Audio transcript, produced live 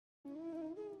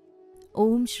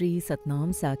Om Shri Satnam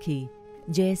Sakshi,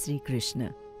 Jai Shri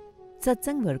Krishna.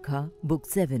 Satsang Varkha, Book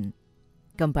 7.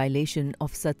 Compilation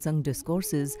of Satsang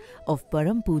Discourses of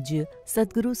Param Pujya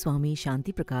Sadguru Swami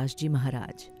Shanti Prakash Ji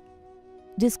Maharaj.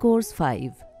 Discourse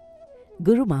 5.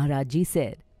 Guru Maharaj Ji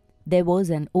said, there was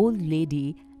an old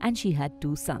lady and she had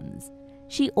 2 sons.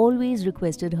 She always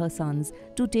requested her sons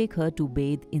to take her to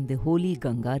bathe in the holy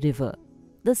Ganga river.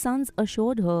 The sons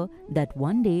assured her that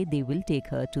one day they will take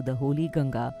her to the holy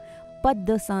Ganga, but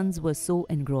the sons were so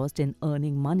engrossed in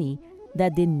earning money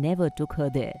that they never took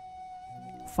her there.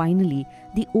 Finally,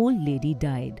 the old lady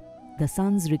died. The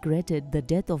sons regretted the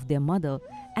death of their mother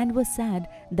and were sad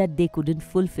that they couldn't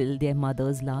fulfill their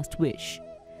mother's last wish.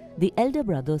 The elder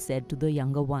brother said to the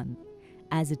younger one,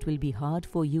 "As it will be hard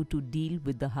for you to deal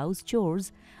with the house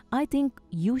chores, I think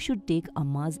you should take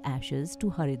Amma's ashes to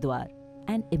Haridwar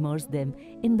and immerse them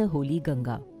in the holy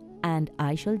Ganga, and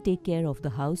I shall take care of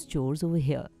the house chores over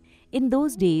here." In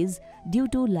those days, due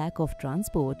to lack of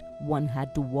transport, one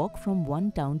had to walk from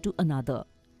one town to another.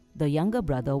 The younger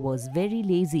brother was very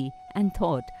lazy and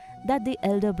thought that the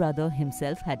elder brother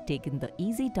himself had taken the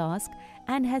easy task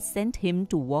and has sent him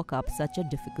to walk up such a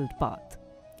difficult path.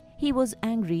 He was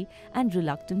angry and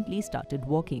reluctantly started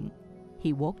walking.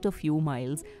 He walked a few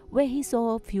miles where he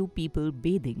saw a few people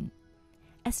bathing.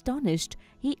 Astonished,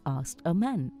 he asked a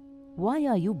man, "Why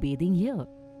are you bathing here?"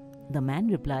 The man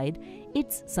replied,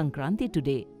 "It's Sankranti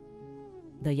today."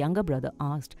 The younger brother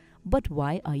asked, "But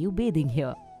why are you bathing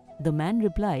here?" The man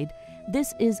replied,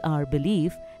 "This is our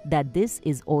belief that this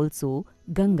is also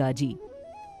Gangaji."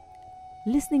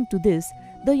 Listening to this,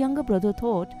 the younger brother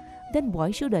thought, "Then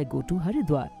why should I go to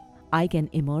Haridwar? I can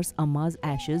immerse Amma's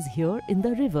ashes here in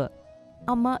the river.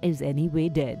 Amma is anyway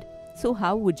dead, so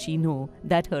how would she know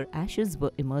that her ashes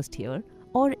were immersed here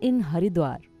or in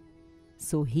Haridwar?"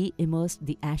 So he immersed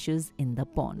the ashes in the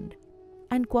pond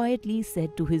and quietly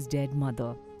said to his dead mother,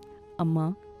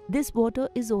 "Amma, this water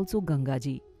is also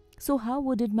Gangaji, so how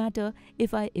would it matter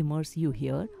if I immerse you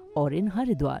here or in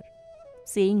Haridwar?"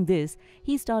 Saying this,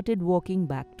 he started walking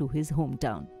back to his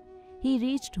hometown. He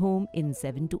reached home in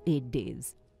 7 to 8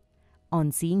 days.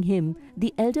 On seeing him,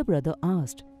 the elder brother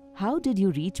asked, "How did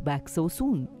you reach back so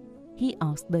soon?" He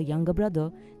asked the younger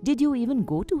brother, "Did you even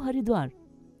go to Haridwar?"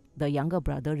 The younger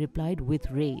brother replied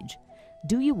with rage,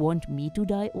 "Do you want me to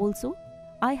die also?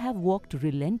 I have walked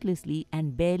relentlessly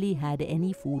and barely had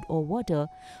any food or water,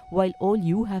 while all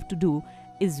you have to do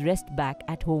is rest back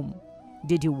at home.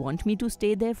 Did you want me to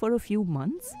stay there for a few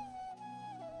months?"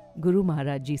 Guru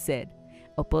Maharaj Ji said,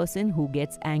 "A person who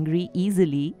gets angry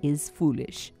easily is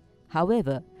foolish.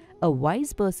 However, a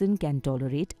wise person can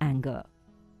tolerate anger."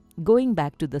 Going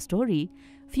back to the story,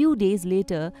 few days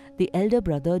later, the elder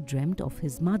brother dreamt of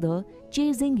his mother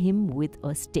chasing him with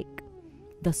a stick.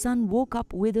 The son woke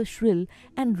up with a shrill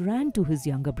and ran to his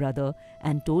younger brother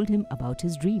and told him about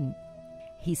his dream.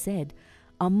 He said,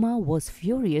 "Amma was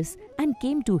furious and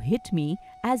came to hit me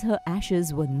as her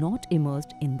ashes were not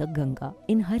immersed in the Ganga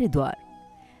in Haridwar."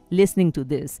 Listening to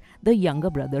this, the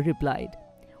younger brother replied,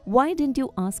 "Why didn't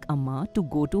you ask Amma to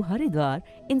go to Haridwar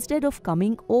instead of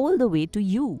coming all the way to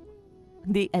you?"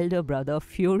 The elder brother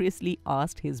furiously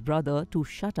asked his brother to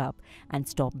shut up and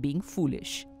stop being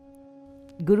foolish.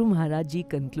 Guru Maharaj Ji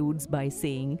concludes by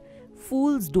saying,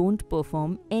 "Fools don't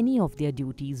perform any of their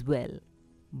duties well.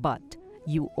 But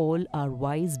you all are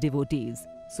wise devotees,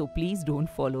 so please don't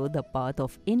follow the path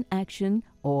of inaction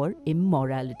or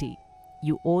immorality.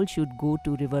 You all should go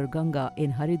to River Ganga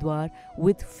in Haridwar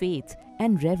with faith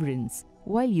and reverence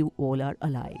while you all are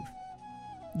alive.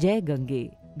 Jai Gange,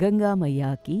 Ganga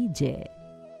Maiya ki Jai.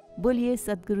 बोलिए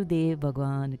सद्गुरुदेव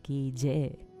भगवान की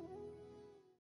जय।